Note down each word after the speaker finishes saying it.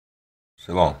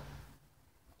Shalom.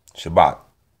 Shabbat.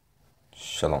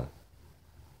 Shalom.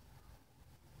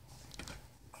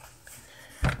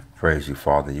 Praise you,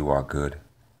 Father. You are good.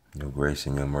 Your grace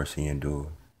and your mercy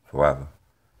endure forever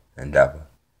and ever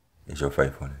is your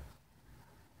faithfulness.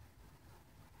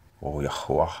 Oh,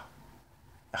 Yahuwah.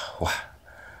 Yahuwah.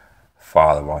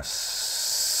 Father, our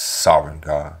sovereign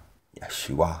God.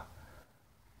 Yeshua.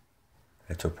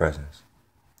 Let your presence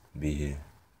be here.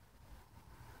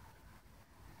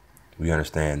 We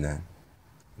understand that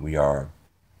we are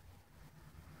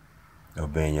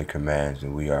obeying your commands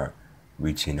and we are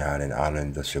reaching out and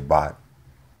honoring the Shabbat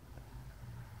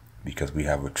because we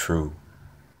have a true,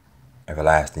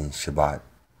 everlasting Shabbat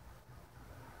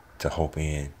to hope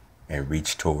in and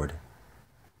reach toward.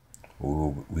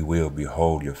 We will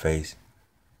behold your face,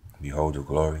 behold your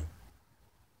glory,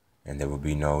 and there will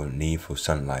be no need for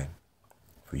sunlight,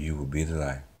 for you will be the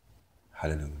light.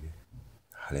 Hallelujah.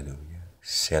 Hallelujah.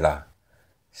 Selah.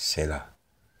 Selah.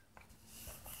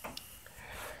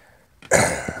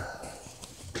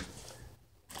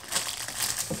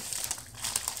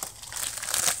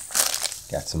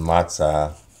 Got some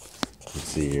matzah. Let's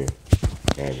see here.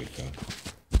 There we go.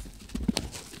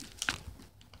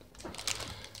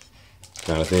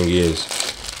 Now the thing is,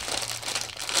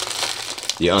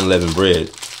 the unleavened bread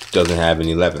doesn't have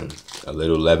any leaven. A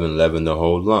little leaven leaven the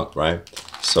whole lump, right?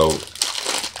 So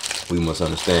we must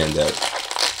understand that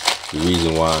the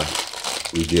reason why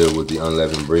we deal with the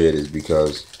unleavened bread is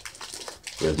because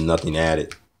there's nothing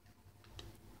added.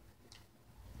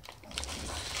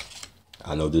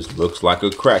 I know this looks like a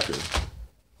cracker,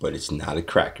 but it's not a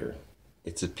cracker.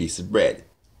 It's a piece of bread.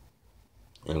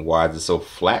 And why is it so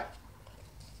flat?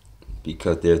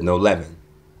 Because there's no leaven.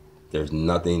 There's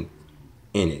nothing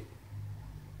in it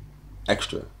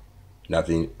extra.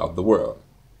 Nothing of the world,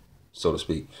 so to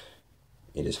speak.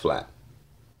 It is flat.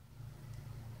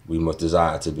 We must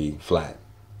desire to be flat.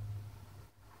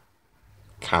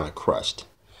 Kind of crushed.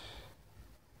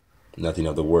 Nothing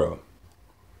of the world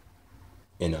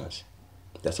in us.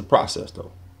 That's a process,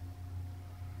 though.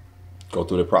 Go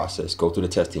through the process. Go through the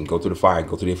testing. Go through the fire.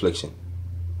 Go through the affliction.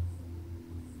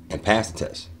 And pass the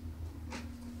test.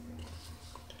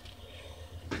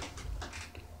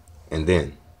 And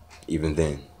then, even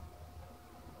then,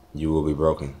 you will be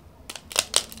broken.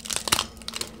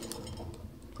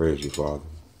 Praise you, Father.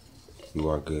 You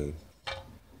are good.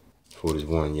 For it is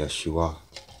one, Yeshua,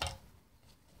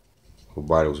 whose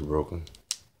body was broken.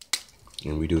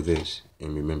 And we do this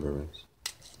in remembrance.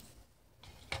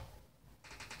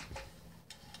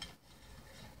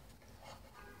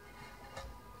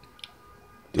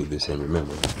 Do this in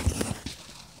remembrance.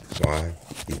 Why?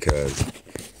 Because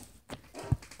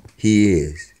He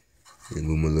is, and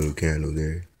move my little candle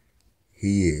there,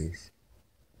 He is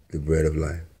the bread of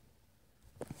life.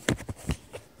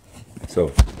 So,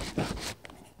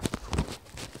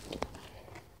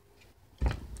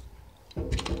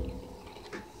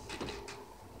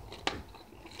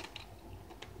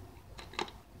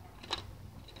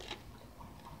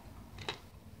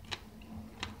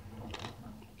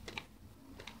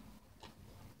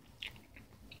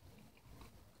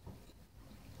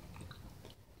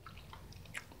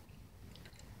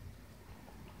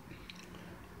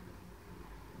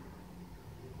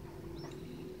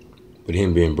 with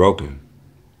Him being broken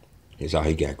is how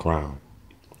He got crowned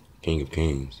King of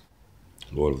Kings,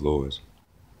 Lord of Lords.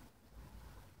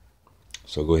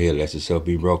 So go ahead, let yourself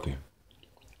be broken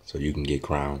so you can get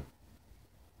crowned.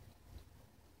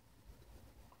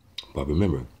 But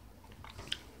remember,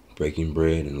 breaking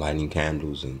bread and lighting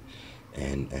candles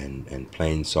and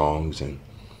playing songs and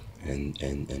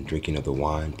drinking of the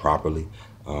wine properly,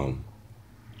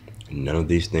 none of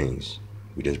these things,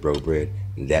 we just broke bread,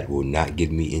 that will not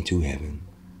get me into heaven.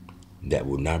 That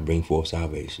will not bring forth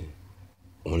salvation.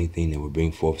 Only thing that will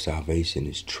bring forth salvation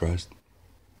is trust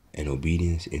and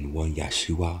obedience in one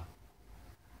Yeshua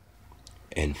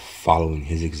and following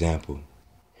His example.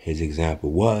 His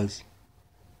example was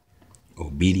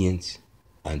obedience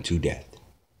unto death.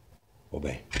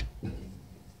 Obey.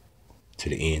 To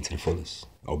the end, to the fullest.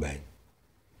 Obey.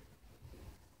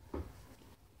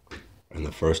 And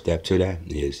the first step to that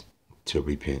is to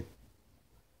repent.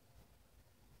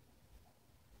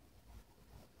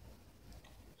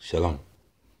 Shalom.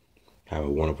 Have a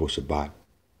wonderful Shabbat.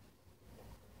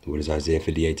 What does Isaiah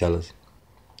 58 tell us?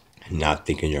 Not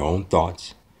thinking your own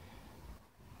thoughts,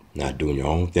 not doing your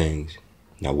own things,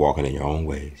 not walking in your own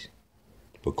ways,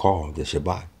 but call the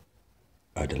Shabbat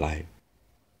a delight.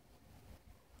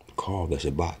 Call the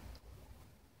Shabbat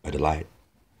a delight.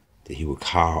 That He will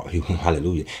call,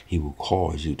 hallelujah, He will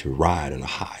cause you to ride on the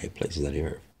high places of the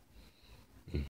earth.